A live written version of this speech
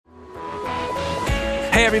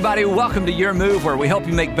Hey everybody, welcome to Your Move, where we help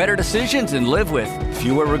you make better decisions and live with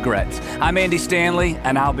fewer regrets. I'm Andy Stanley,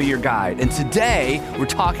 and I'll be your guide. And today, we're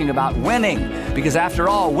talking about winning, because after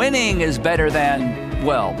all, winning is better than,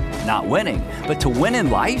 well, not winning. But to win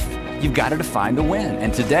in life, you've got to define the win.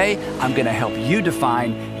 And today, I'm going to help you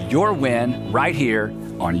define your win right here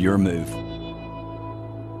on Your Move.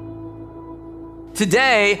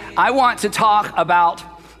 Today, I want to talk about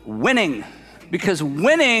winning, because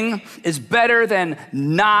winning is better than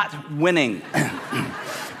not winning.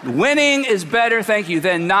 Winning is better, thank you,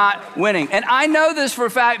 than not winning. And I know this for a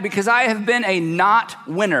fact because I have been a not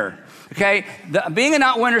winner, okay? Being a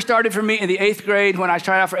not winner started for me in the 8th grade when I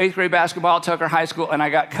tried out for 8th grade basketball at Tucker High School, and I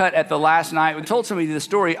got cut at the last night. I told somebody the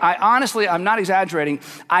story. I'm not exaggerating.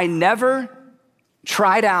 I never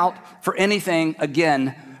tried out for anything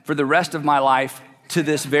again for the rest of my life to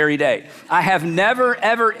this very day. I have never,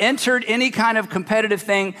 ever entered any kind of competitive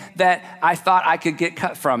thing that I thought I could get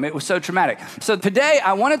cut from. It was so traumatic. So today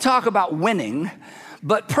I want to talk about winning,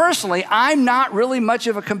 but personally, I'm not really much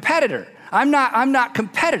of a competitor. I'm not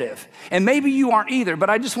competitive, and maybe you aren't either, but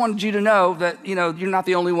I just wanted you to know that, you're not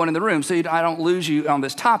the only one in the room, so I don't lose you on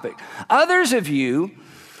this topic. Others of you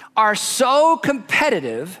are so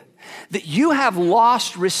competitive that you have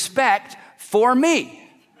lost respect for me.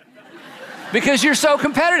 Because you're so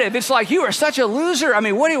competitive. It's like, you are such a loser. I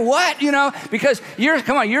mean, what? Because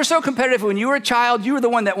you're so competitive. When you were a child, you were the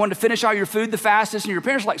one that wanted to finish all your food the fastest, and your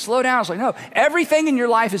parents were like, slow down. It's like, no, everything in your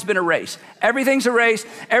life has been a race. Everything's a race.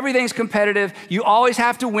 Everything's competitive. You always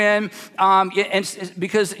have to win.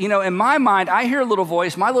 Because, in my mind, I hear a little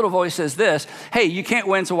voice. My little voice says this: hey, you can't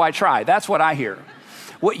win, so why try? That's what I hear.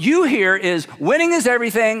 What you hear is winning is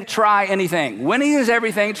everything, try anything. Winning is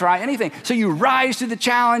everything, try anything. So you rise to the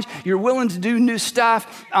challenge. You're willing to do new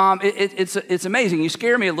stuff. It's amazing. You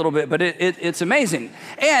scare me a little bit, but it's amazing.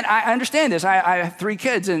 And I understand this. I have 3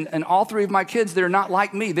 kids, and all 3 of my kids, they're not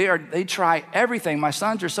like me. They try everything. My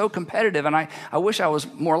sons are so competitive, and I wish I was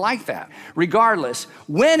more like that. Regardless,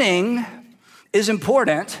 winning is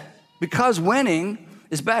important because winning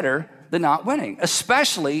is better than not winning,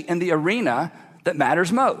 especially in the arena that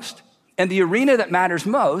matters most. And the arena that matters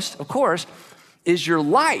most, of course, is your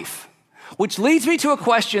life, which leads me to a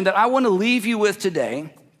question that I want to leave you with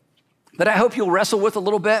today that I hope you'll wrestle with a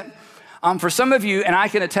little bit. For some of you, and I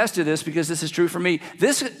can attest to this because this is true for me,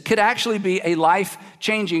 this could actually be a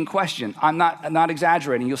life-changing question. I'm not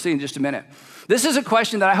exaggerating. You'll see in just a minute. This is a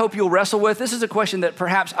question that I hope you'll wrestle with. This is a question that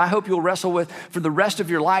perhaps I hope you'll wrestle with for the rest of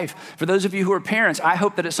your life. For those of you who are parents, I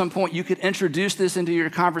hope that at some point you could introduce this into your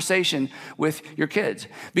conversation with your kids.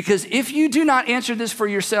 Because if you do not answer this for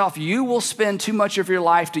yourself, you will spend too much of your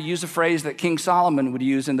life, to use a phrase that King Solomon would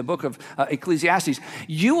use in the book of Ecclesiastes,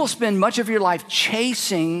 you will spend much of your life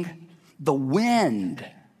chasing the wind.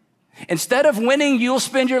 Instead of winning, you'll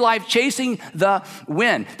spend your life chasing the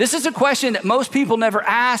wind. This is a question that most people never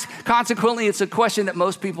ask. Consequently, it's a question that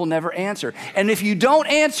most people never answer. And if you don't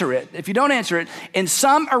answer it in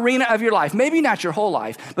some arena of your life, maybe not your whole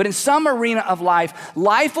life, but in some arena of life,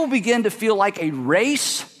 life will begin to feel like a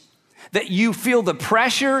race that you feel the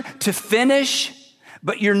pressure to finish,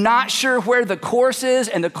 but you're not sure where the course is,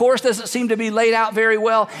 and the course doesn't seem to be laid out very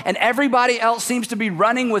well, and everybody else seems to be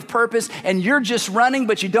running with purpose, and you're just running,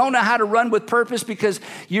 but you don't know how to run with purpose because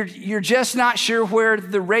you're just not sure where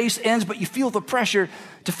the race ends, but you feel the pressure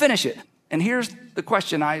to finish it. And here's the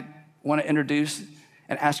question I want to introduce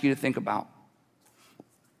and ask you to think about.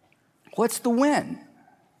 What's the win?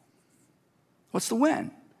 What's the win?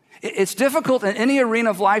 It's difficult in any arena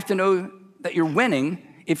of life to know that you're winning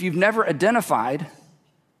if you've never identified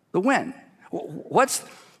the win. What's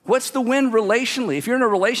the win relationally? If you're in a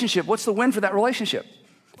relationship, what's the win for that relationship?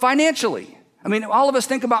 Financially. I mean, all of us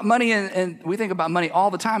think about money, and we think about money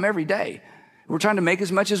all the time, every day. We're trying to make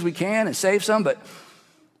as much as we can and save some, but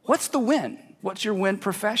what's the win? What's your win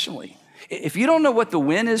professionally? If you don't know what the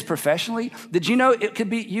win is professionally, did you know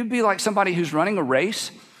you'd be like somebody who's running a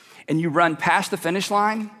race, and you run past the finish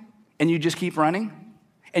line, and you just keep running?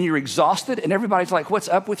 And you're exhausted, and everybody's like, what's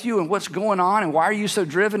up with you, and what's going on, and why are you so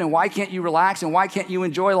driven, and why can't you relax, and why can't you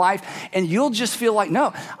enjoy life? And you'll just feel like,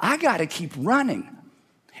 no, I gotta keep running.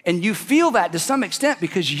 And you feel that to some extent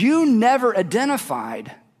because you never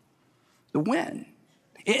identified the win.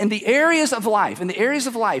 In the areas of life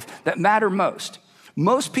that matter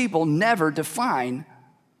most people never define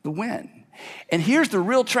the win. And here's the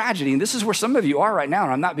real tragedy, and this is where some of you are right now,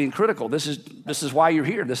 and I'm not being critical. This is why you're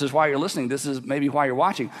here. This is why you're listening. This is maybe why you're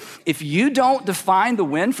watching. If you don't define the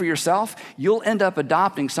win for yourself, you'll end up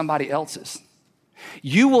adopting somebody else's.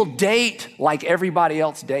 You will date like everybody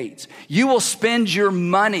else dates. You will spend your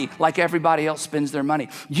money like everybody else spends their money.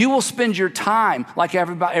 You will spend your time like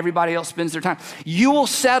everybody else spends their time. You will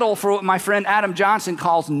settle for what my friend Adam Johnson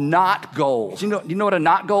calls not goals. You know what a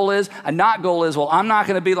not goal is? A not goal is, well, I'm not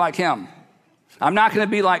going to be like him. I'm not going to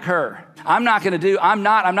be like her. I'm not.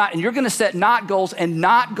 And you're going to set not goals, and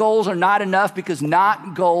not goals are not enough because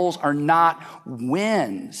not goals are not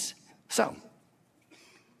wins. So,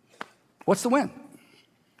 what's the win?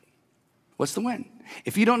 What's the win?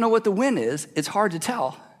 If you don't know what the win is, it's hard to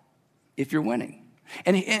tell if you're winning.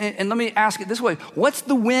 And let me ask it this way. What's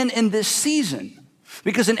the win in this season?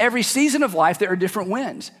 Because in every season of life, there are different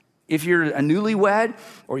wins. If you're a newlywed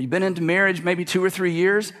or you've been into marriage maybe 2 or 3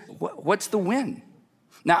 years, what's the win?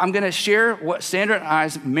 Now, I'm going to share what Sandra and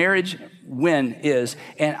I's marriage win is,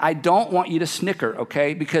 and I don't want you to snicker,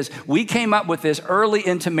 okay? Because we came up with this early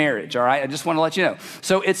into marriage, all right? I just want to let you know.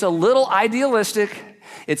 So it's a little idealistic.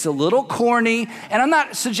 It's a little corny, and I'm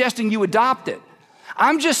not suggesting you adopt it.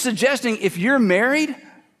 I'm just suggesting if you're married,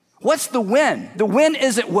 what's the win? The win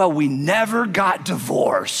isn't, well, we never got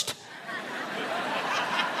divorced.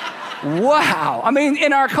 Wow. I mean,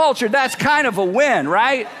 in our culture, that's kind of a win,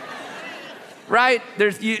 right? Right?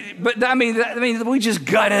 But I mean, we just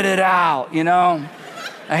gutted it out, you know?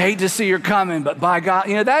 I hate to see her coming, but by God,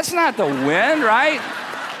 that's not the win, right?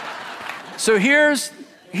 So here's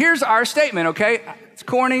our statement, okay? It's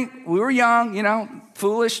corny. We were young,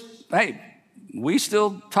 foolish. Hey, we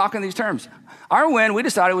still talk in these terms. Our win, we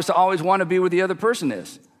decided, was to always want to be where the other person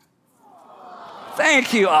is.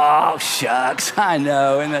 Thank you. Oh, shucks. I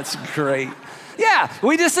know, and that's great. Yeah,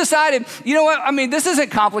 we just decided, you know what? I mean, this isn't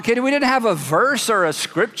complicated. We didn't have a verse or a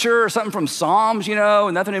scripture or something from Psalms,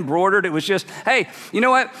 and nothing embroidered. It was just, hey, you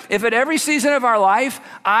know what? If at every season of our life,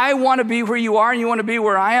 I want to be where you are and you want to be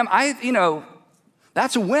where I am,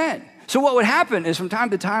 that's a win. So what would happen is from time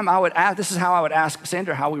to time, this is how I would ask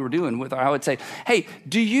Sandra how we were doing with her. I would say, hey,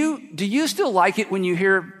 do you still like it when you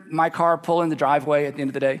hear my car pull in the driveway at the end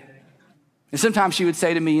of the day? And sometimes she would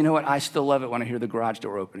say to me, you know what, I still love it when I hear the garage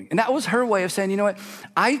door opening. And that was her way of saying, you know what,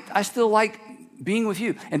 I still like being with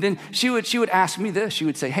you. And then she would ask me this. She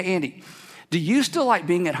would say, hey, Andy, do you still like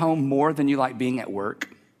being at home more than you like being at work?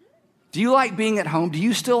 Do you like being at home? Do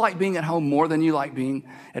you still like being at home more than you like being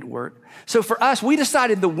at work? So for us, we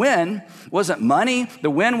decided the win wasn't money. The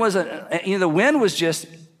win was just,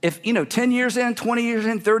 if 10 years in, 20 years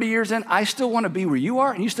in, 30 years in, I still want to be where you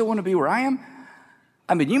are and you still want to be where I am.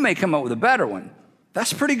 I mean, you may come up with a better one.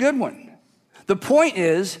 That's a pretty good one. The point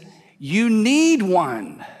is, you need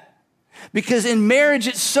one. Because in marriage,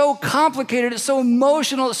 it's so complicated, it's so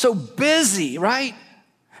emotional, it's so busy, right?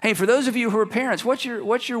 Hey, for those of you who are parents, what's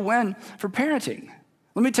your win for parenting?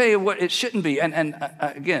 Let me tell you what it shouldn't be. And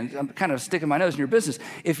again, I'm kind of sticking my nose in your business.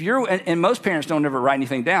 And most parents don't ever write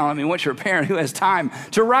anything down. I mean, once you're a parent, who has time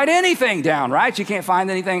to write anything down, right? You can't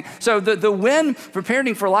find anything. So the win for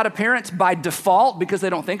parenting for a lot of parents by default, because they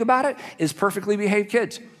don't think about it, is perfectly behaved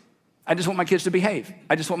kids. I just want my kids to behave.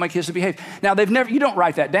 I just want my kids to behave. Now, you don't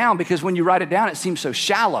write that down because when you write it down, it seems so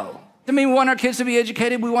shallow. I mean, we want our kids to be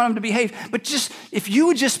educated. We want them to behave. But if you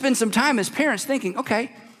would just spend some time as parents thinking,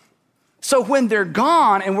 okay, so when they're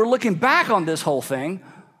gone and we're looking back on this whole thing,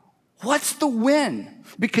 what's the win?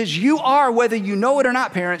 Because you are, whether you know it or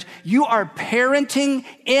not, parents, you are parenting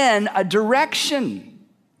in a direction.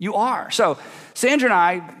 You are. So Sandra and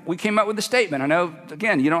I, we came up with a statement. I know,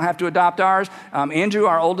 again, you don't have to adopt ours. Andrew,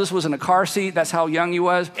 our oldest, was in a car seat. That's how young he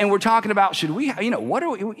was. And we're talking about, should we, what are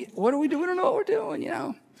we doing? We don't know what we're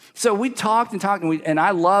doing, So we talked, and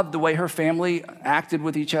I loved the way her family acted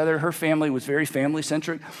with each other. Her family was very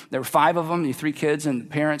family-centric. There were 5 of them, 3 kids and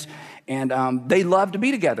parents, and they loved to be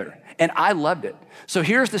together, and I loved it. So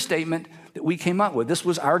here's the statement that we came up with. This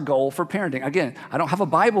was our goal for parenting. Again, I don't have a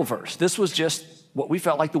Bible verse. This was just what we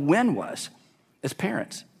felt like the win was as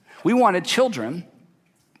parents. We wanted children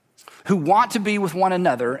who want to be with one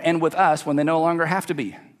another and with us when they no longer have to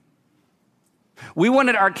be. We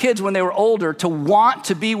wanted our kids when they were older to want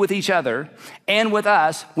to be with each other and with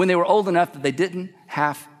us when they were old enough that they didn't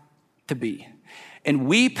have to be. And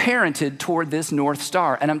we parented toward this North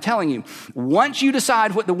Star. And I'm telling you, once you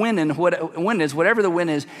decide what the win is, whatever the win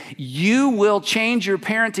is, you will change your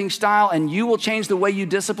parenting style and you will change the way you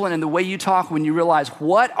discipline and the way you talk when you realize,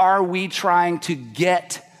 what are we trying to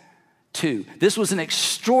get to? This was an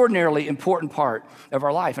extraordinarily important part of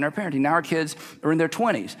our life and our parenting. Now our kids are in their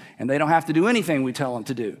 20s and they don't have to do anything we tell them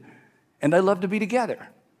to do. And they love to be together.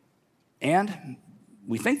 And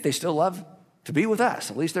we think they still love to be with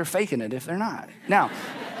us. At least they're faking it if they're not. Now,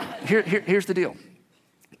 here's the deal.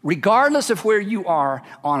 regardless of where you are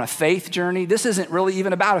on a faith journey, this isn't really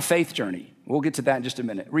even about a faith journey. We'll get to that in just a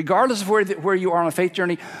minute. Regardless of where you are on a faith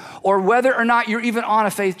journey, or whether or not you're even on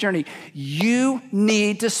a faith journey, you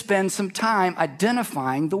need to spend some time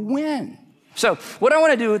identifying the win. So what I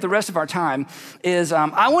want to do with the rest of our time is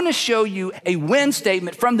I want to show you a win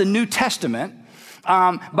statement from the New Testament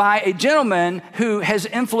by a gentleman who has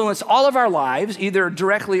influenced all of our lives, either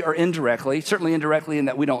directly or indirectly, certainly indirectly in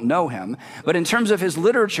that we don't know him. But in terms of his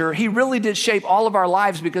literature, he really did shape all of our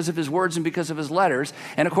lives because of his words and because of his letters.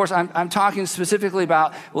 And of course, I'm talking specifically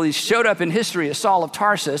about, well, he showed up in history as Saul of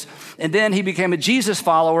Tarsus, and then he became a Jesus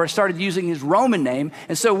follower, started using his Roman name,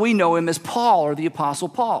 and so we know him as Paul, or the Apostle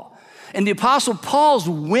Paul. And the Apostle Paul's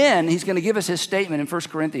win, he's going to give us his statement in 1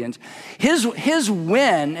 Corinthians. His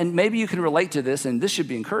win, and maybe you can relate to this, and this should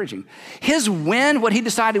be encouraging. His win, what he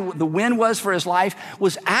decided the win was for his life,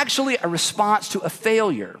 was actually a response to a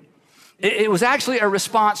failure. It was actually a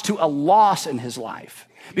response to a loss in his life.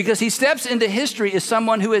 Because he steps into history as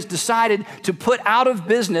someone who has decided to put out of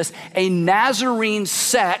business a Nazarene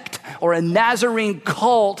sect or a Nazarene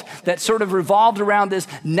cult that sort of revolved around this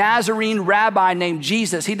Nazarene rabbi named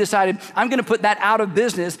Jesus. He decided, I'm going to put that out of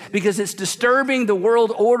business because it's disturbing the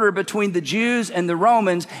world order between the Jews and the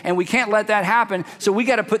Romans, and we can't let that happen, so we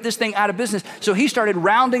got to put this thing out of business. So he started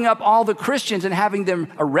rounding up all the Christians and having them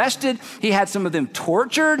arrested. He had some of them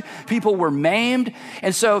tortured. People were maimed.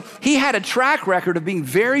 And so he had a track record of being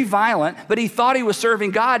very violent, but he thought he was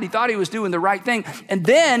serving God. He thought he was doing the right thing. And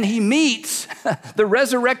then he meets the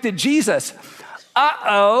resurrected Jesus.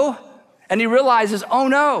 And he realizes, oh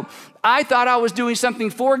no, I thought I was doing something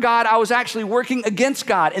for God. I was actually working against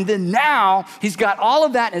God. And then now he's got all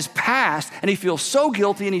of that in his past, and he feels so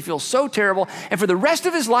guilty and he feels so terrible. And for the rest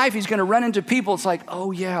of his life, he's going to run into people. It's like,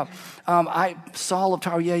 oh yeah, Saul of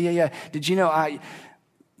Tarsus, yeah. Did you know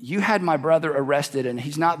you had my brother arrested and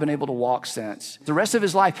he's not been able to walk since. The rest of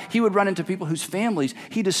his life, he would run into people whose families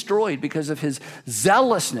he destroyed because of his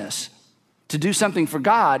zealousness to do something for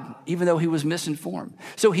God, even though he was misinformed.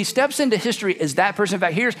 So he steps into history as that person. In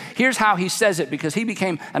fact, here's how he says it, because he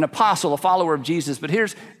became an apostle, a follower of Jesus. But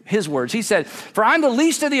here's his words. He said, for I'm the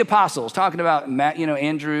least of the apostles, talking about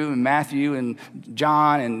Andrew and Matthew and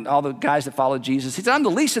John and all the guys that followed Jesus. He said, I'm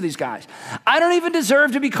the least of these guys. I don't even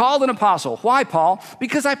deserve to be called an apostle. Why, Paul?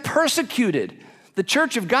 Because I persecuted the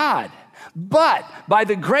church of God. But by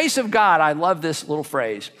the grace of God, I love this little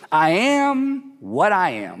phrase, I am what I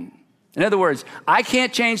am. In other words, I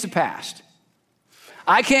can't change the past.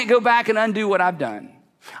 I can't go back and undo what I've done.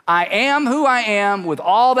 I am who I am with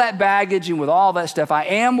all that baggage and with all that stuff. I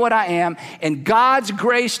am what I am, and God's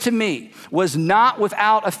grace to me was not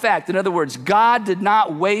without effect. In other words, God did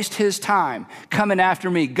not waste his time coming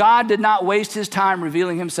after me. God did not waste his time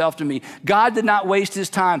revealing himself to me. God did not waste his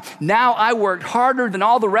time. Now I worked harder than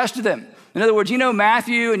all the rest of them. In other words, you know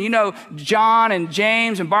Matthew and you know John and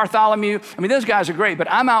James and Bartholomew. I mean, those guys are great, but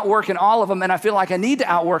I'm outworking all of them, and I feel like I need to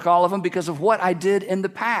outwork all of them because of what I did in the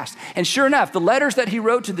past. And sure enough, the letters that he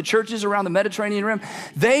wrote to the churches around the Mediterranean Rim,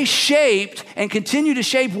 they shaped and continue to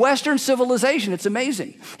shape Western civilization. It's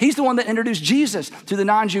amazing. He's the one that introduced Jesus to the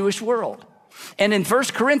non-Jewish world. And in 1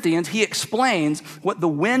 Corinthians, he explains what the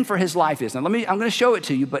win for his life is. Now, I'm going to show it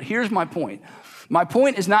to you, but here's my point. My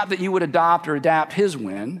point is not that you would adopt or adapt his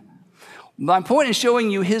win. My point in showing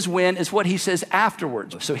you his win is what he says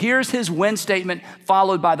afterwards. So here's his win statement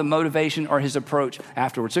followed by the motivation or his approach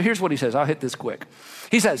afterwards. So here's what he says. I'll hit this quick.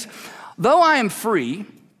 He says, though I am free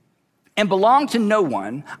and belong to no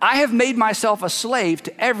one, I have made myself a slave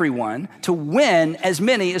to everyone to win as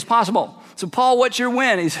many as possible. So Paul, what's your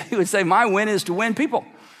win? He would say, my win is to win people.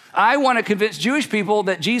 I want to convince Jewish people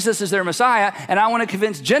that Jesus is their Messiah, and I want to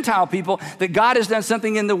convince Gentile people that God has done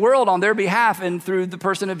something in the world on their behalf and through the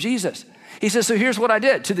person of Jesus. He says, so here's what I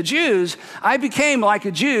did. To the Jews, I became like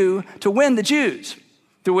a Jew to win the Jews.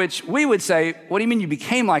 To which we would say, what do you mean you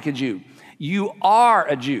became like a Jew? You are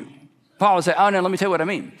a Jew. Paul would say, oh no, let me tell you what I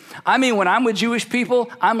mean. I mean, when I'm with Jewish people,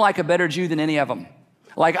 I'm like a better Jew than any of them.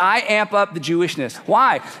 Like I amp up the Jewishness.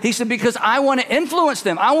 Why? He said, because I want to influence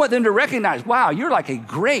them. I want them to recognize, wow, you're like a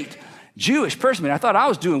great Jewish person. I thought I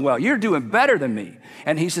was doing well. You're doing better than me.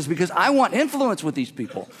 And he says, because I want influence with these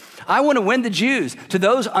people. I want to win the Jews. To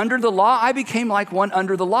those under the law, I became like one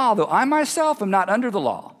under the law, though I myself am not under the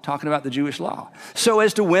law, talking about the Jewish law, so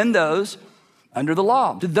as to win those under the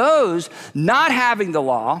law. To those not having the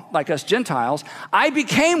law, like us Gentiles, I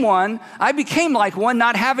became like one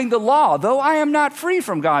not having the law, though I am not free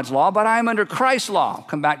from God's law, but I am under Christ's law. I'll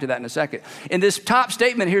come back to that in a second. In this top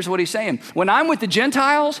statement, here's what he's saying. When I'm with the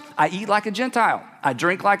Gentiles, I eat like a Gentile. I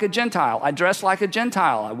drink like a Gentile. I dress like a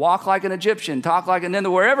Gentile. I walk like an Egyptian, talk like an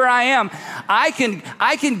Indian. Wherever I am, I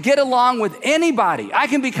can get along with anybody. I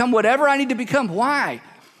can become whatever I need to become. Why?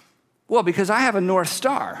 Well, because I have a North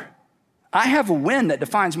Star. I have a win that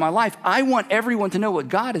defines my life. I want everyone to know what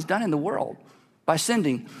God has done in the world by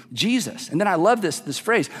sending Jesus. And then I love this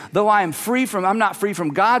phrase, though I'm not free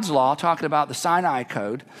from God's law, talking about the Sinai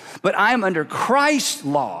Code, but I am under Christ's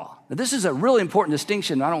law. Now, this is a really important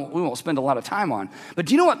distinction we won't spend a lot of time on. But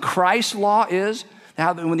do you know what Christ's law is?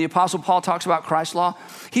 When the Apostle Paul talks about Christ's law,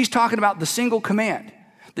 he's talking about the single command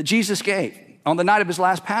that Jesus gave on the night of his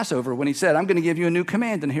last Passover when he said, I'm going to give you a new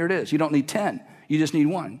command, and here it is. You don't need 10. You just need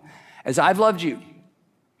one. As I've loved you,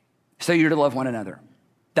 so you're to love one another.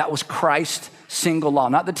 That was Christ's single law,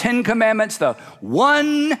 not the 10 commandments, the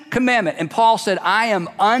one commandment. And Paul said, I am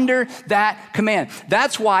under that command.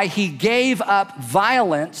 That's why he gave up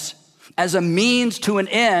violence as a means to an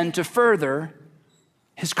end to further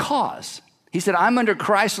his cause. He said, I'm under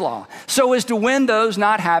Christ's law, so as to win those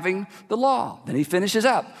not having the law. Then he finishes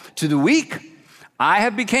up, to the weak, I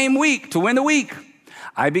have became weak to win the weak.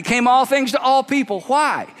 I became all things to all people.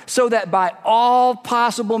 Why? So that by all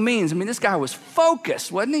possible means, this guy was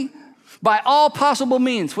focused, wasn't he? By all possible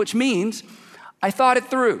means, which means I thought it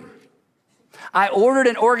through. I ordered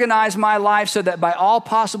and organized my life so that by all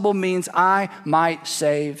possible means I might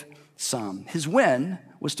save some. His win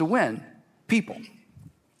was to win people.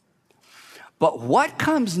 But what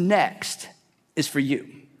comes next is for you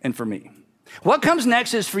and for me. What comes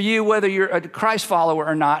next is for you, whether you're a Christ follower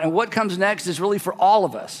or not, and what comes next is really for all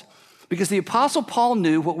of us. Because the Apostle Paul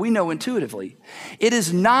knew what we know intuitively. It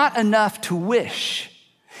is not enough to wish.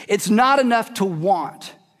 It's not enough to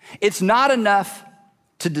want. It's not enough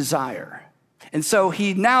to desire. And so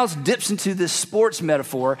he now dips into this sports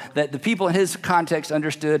metaphor that the people in his context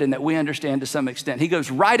understood and that we understand to some extent. He goes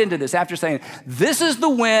right into this after saying, this is the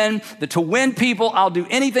win, to win people. I'll do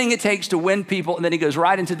anything it takes to win people. And then he goes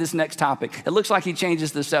right into this next topic. It looks like he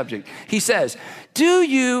changes the subject. He says, do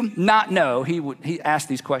you not know, he asks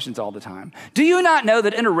these questions all the time. Do you not know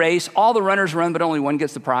that in a race, all the runners run, but only one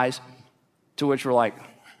gets the prize? To which we're like,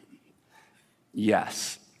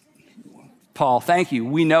 yes. Paul, thank you.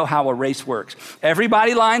 We know how a race works.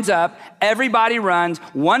 Everybody lines up, everybody runs,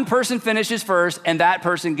 one person finishes first, and that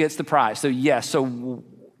person gets the prize. So yes, so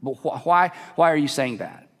why are you saying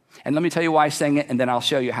that? And let me tell you why he's saying it, and then I'll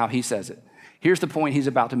show you how he says it. Here's the point he's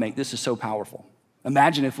about to make. This is so powerful.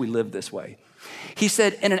 Imagine if we lived this way. He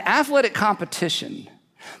said, in an athletic competition,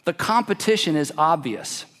 the competition is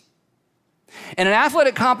obvious. In an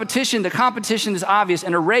athletic competition, the competition is obvious.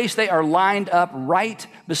 In a race, they are lined up right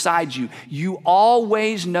beside you. You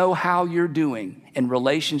always know how you're doing in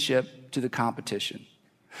relationship to the competition.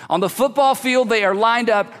 On the football field, they are lined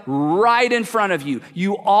up right in front of you.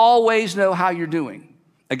 You always know how you're doing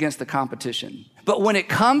against the competition. But when it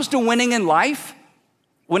comes to winning in life,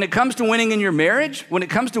 when it comes to winning in your marriage, when it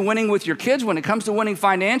comes to winning with your kids, when it comes to winning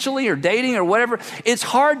financially or dating or whatever, it's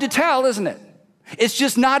hard to tell, isn't it? It's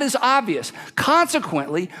just not as obvious.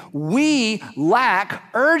 Consequently, we lack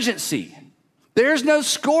urgency. There's no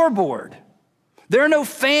scoreboard. There are no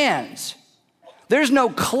fans. There's no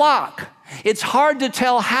clock. It's hard to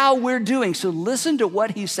tell how we're doing. So listen to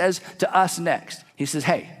what he says to us next. He says,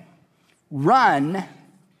 hey, run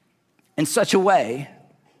in such a way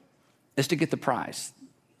as to get the prize.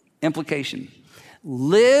 Implication,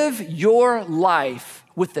 live your life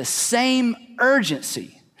with the same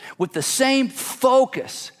urgency, with the same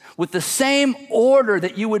focus, with the same order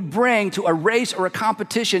that you would bring to a race or a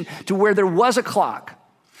competition to where there was a clock,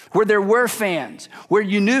 where there were fans, where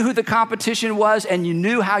you knew who the competition was and you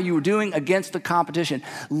knew how you were doing against the competition.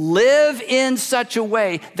 Live in such a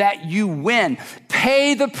way that you win.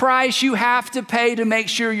 Pay the price you have to pay to make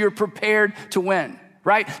sure you're prepared to win,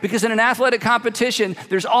 right? Because in an athletic competition,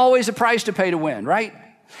 there's always a price to pay to win, right?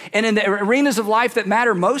 And in the arenas of life that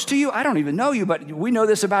matter most to you, I don't even know you, but we know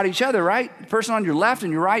this about each other, right? The person on your left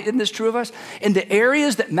and your right, isn't this true of us? In the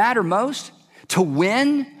areas that matter most, to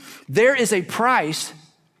win, there is a price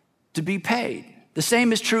to be paid. The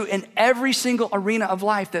same is true in every single arena of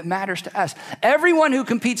life that matters to us. Everyone who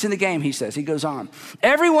competes in the game, he says, he goes on,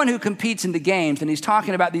 everyone who competes in the games, and he's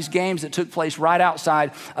talking about these games that took place right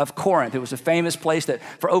outside of Corinth. It was a famous place that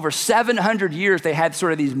for over 700 years, they had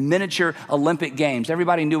sort of these miniature Olympic games.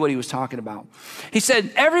 Everybody knew what he was talking about. He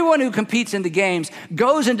said, everyone who competes in the games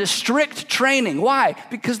goes into strict training. Why?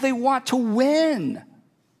 Because they want to win.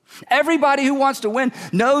 Everybody who wants to win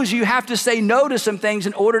knows you have to say no to some things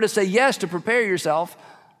in order to say yes to prepare yourself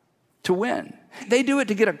to win. They do it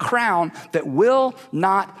to get a crown that will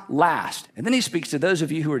not last. And then he speaks to those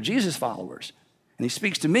of you who are Jesus followers. And he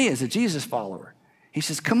speaks to me as a Jesus follower. He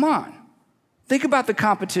says, come on, think about the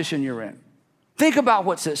competition you're in. Think about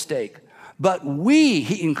what's at stake. But we,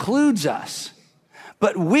 he includes us.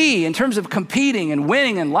 But we, in terms of competing and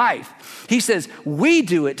winning in life, he says, we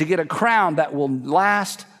do it to get a crown that will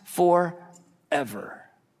last forever.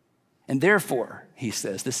 And therefore, he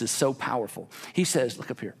says, this is so powerful. He says,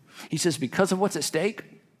 look up here. He says, because of what's at stake,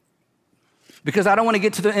 because I don't want to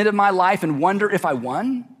get to the end of my life and wonder if I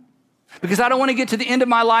won, because I don't want to get to the end of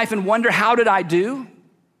my life and wonder how did I do.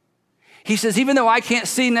 He says, even though I can't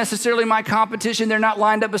see necessarily my competition, they're not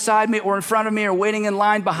lined up beside me or in front of me or waiting in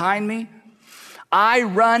line behind me, I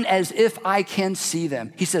run as if I can see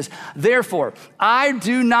them. He says, therefore, I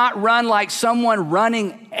do not run like someone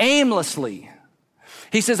running aimlessly.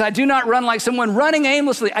 He says, I do not run like someone running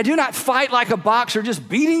aimlessly. I do not fight like a boxer just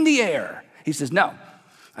beating the air. He says, no,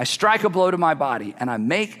 I strike a blow to my body and I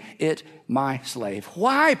make it my slave.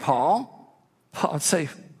 Why, Paul? Paul would say,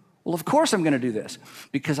 well, of course I'm going to do this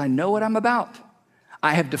because I know what I'm about.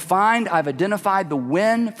 I've identified the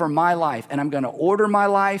win for my life, and I'm going to order my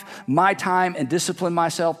life, my time, and discipline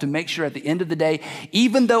myself to make sure at the end of the day,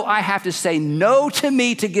 even though I have to say no to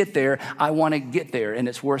me to get there, I want to get there, and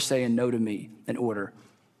it's worth saying no to me in order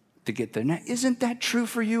to get there. Now, isn't that true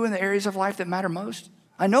for you in the areas of life that matter most?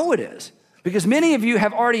 I know it is, because many of you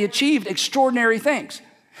have already achieved extraordinary things.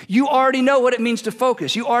 You already know what it means to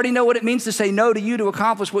focus. You already know what it means to say no to you to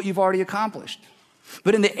accomplish what you've already accomplished.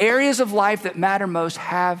 But in the areas of life that matter most,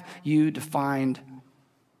 have you defined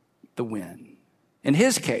the win? In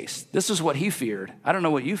his case, this is what he feared. I don't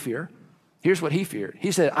know what you fear. Here's what he feared.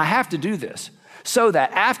 He said, I have to do this so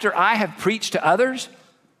that after I have preached to others,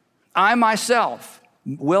 I myself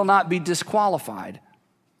will not be disqualified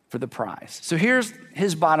for the prize. So here's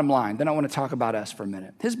his bottom line. Then I want to talk about us for a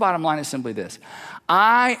minute. His bottom line is simply this.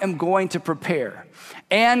 I am going to prepare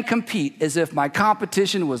and compete as if my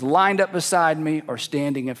competition was lined up beside me or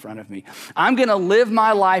standing in front of me. I'm going to live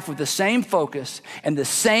my life with the same focus and the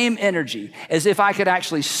same energy as if I could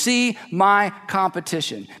actually see my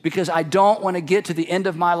competition, because I don't want to get to the end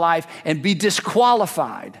of my life and be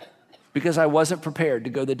disqualified because I wasn't prepared to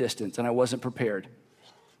go the distance and I wasn't prepared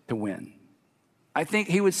to win. I think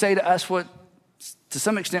he would say to us what, to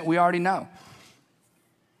some extent, we already know.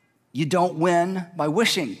 You don't win by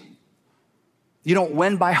wishing. You don't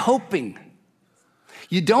win by hoping.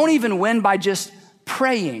 You don't even win by just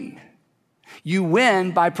praying. You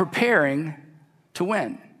win by preparing to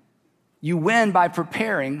win. You win by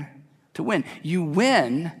preparing to win. You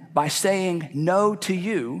win by saying no to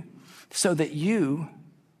you so that you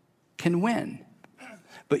can win.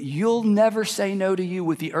 But you'll never say no to you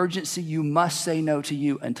with the urgency you must say no to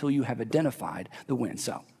you until you have identified the win.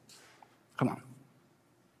 So, come on.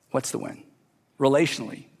 What's the win?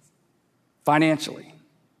 Relationally, financially,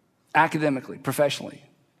 academically, professionally,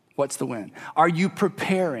 what's the win? Are you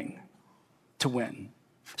preparing to win?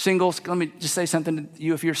 Singles, let me just say something to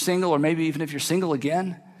you. If you're single, or maybe even if you're single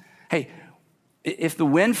again, hey, if the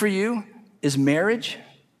win for you is marriage,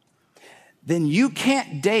 then you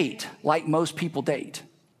can't date like most people date.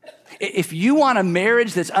 If you want a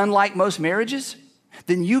marriage that's unlike most marriages,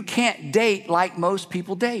 then you can't date like most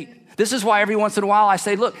people date. This is why every once in a while I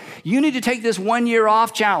say, look, you need to take this 1 year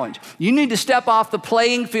off challenge. You need to step off the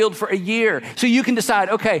playing field for a year so you can decide,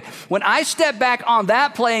 okay, when I step back on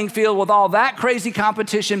that playing field with all that crazy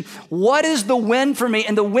competition, what is the win for me?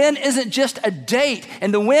 And the win isn't just a date,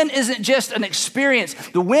 and the win isn't just an experience.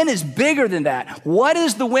 The win is bigger than that. What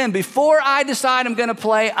is the win? Before I decide I'm going to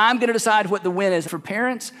play, I'm going to decide what the win is. For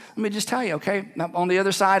parents, let me just tell you, okay, on the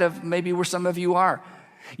other side of maybe where some of you are,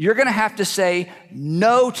 you're going to have to say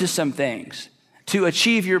no to some things to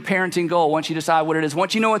achieve your parenting goal once you decide what it is.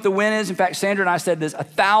 Once you know what the win is, in fact, Sandra and I said this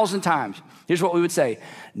 1,000 times. Here's what we would say.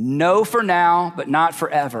 No for now, but not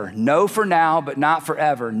forever. No for now, but not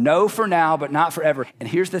forever. No for now, but not forever. And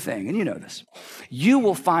here's the thing, and you know this. You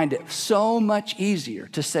will find it so much easier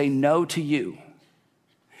to say no to you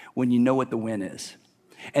when you know what the win is.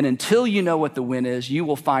 And until you know what the win is, you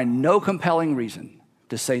will find no compelling reason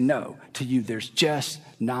to say no to you. There's just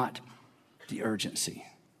not the urgency.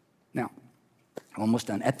 Now, I'm almost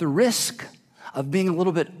done. At the risk of being a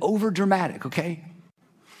little bit over dramatic, okay?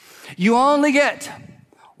 You only get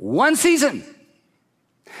one season.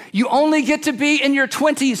 You only get to be in your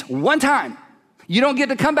 20s one time. You don't get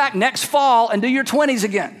to come back next fall and do your 20s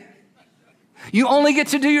again. You only get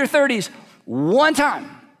to do your 30s one time.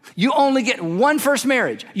 You only get one first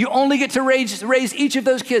marriage. You only get to raise each of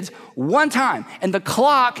those kids one time. And the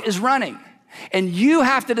clock is running. And you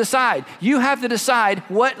have to decide. You have to decide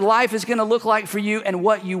what life is going to look like for you and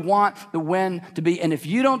what you want the when to be. And if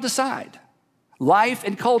you don't decide, life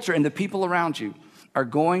and culture and the people around you are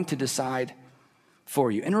going to decide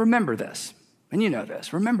for you. And remember this, and you know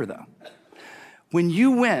this, remember though, when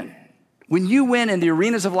you win in the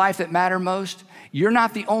arenas of life that matter most, you're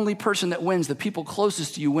not the only person that wins. The people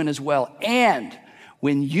closest to you win as well. And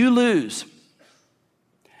when you lose,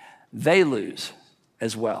 they lose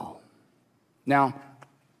as well. Now,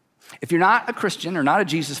 if you're not a Christian or not a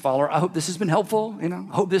Jesus follower, I hope this has been helpful. I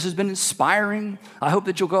hope this has been inspiring. I hope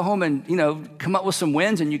that you'll go home and, come up with some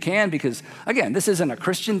wins, and you can, because again, this isn't a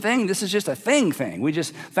Christian thing. This is just a thing. We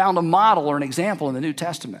just found a model or an example in the New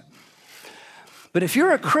Testament. But if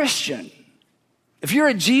you're a Christian, if you're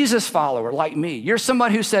a Jesus follower like me, you're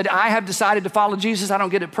someone who said, I have decided to follow Jesus. I don't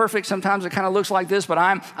get it perfect. Sometimes it kind of looks like this, but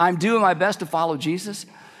I'm doing my best to follow Jesus.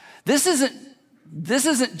 This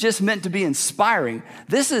isn't just meant to be inspiring.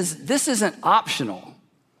 This isn't optional,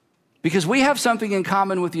 because we have something in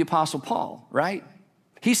common with the Apostle Paul, right?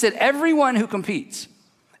 He said, everyone who competes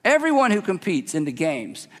in the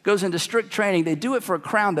games goes into strict training. They do it for a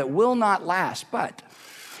crown that will not last. But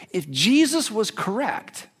if Jesus was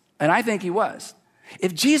correct, and I think he was,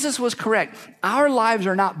 if Jesus was correct, our lives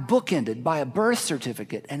are not bookended by a birth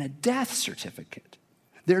certificate and a death certificate.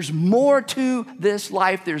 There's more to this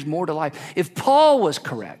life. There's more to life. If Paul was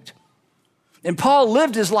correct, and Paul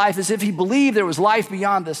lived his life as if he believed there was life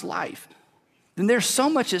beyond this life, then there's so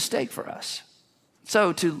much at stake for us.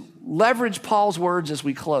 So to leverage Paul's words as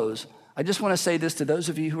we close, I just want to say this to those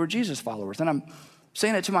of you who are Jesus followers, and I'm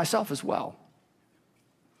saying it to myself as well.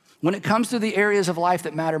 When it comes to the areas of life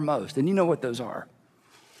that matter most, and you know what those are,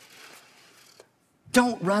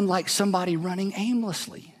 don't run like somebody running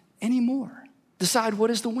aimlessly anymore. Decide what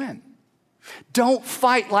is the win. Don't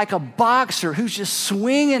fight like a boxer who's just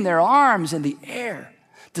swinging their arms in the air.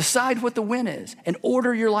 Decide what the win is and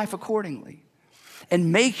order your life accordingly.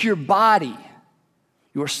 And make your body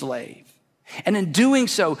your slave. And in doing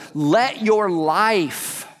so, let your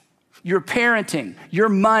life, your parenting, your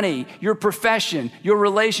money, your profession, your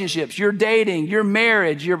relationships, your dating, your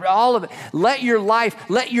marriage, all of it, let your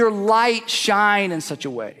light shine in such a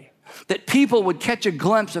way that people would catch a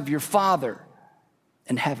glimpse of your Father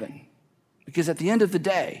in heaven. Because at the end of the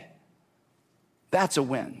day, that's a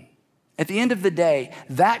win. At the end of the day,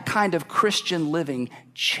 that kind of Christian living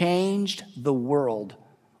changed the world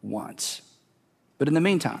once. But in the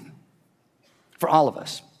meantime, for all of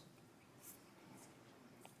us,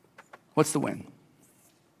 what's the win?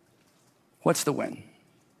 What's the win?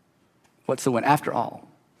 What's the win? After all,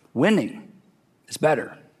 winning is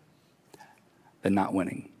better than not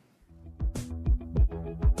winning.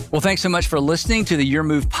 Well, thanks so much for listening to the Your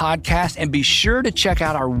Move podcast, and be sure to check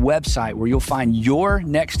out our website where you'll find your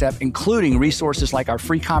next step, including resources like our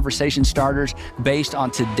free conversation starters based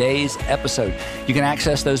on today's episode. You can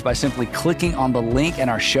access those by simply clicking on the link in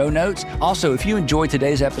our show notes. Also, if you enjoyed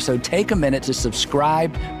today's episode, take a minute to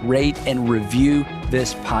subscribe, rate, and review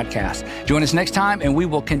this podcast. Join us next time, and we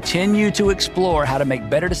will continue to explore how to make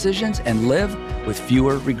better decisions and live with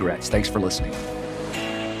fewer regrets. Thanks for listening.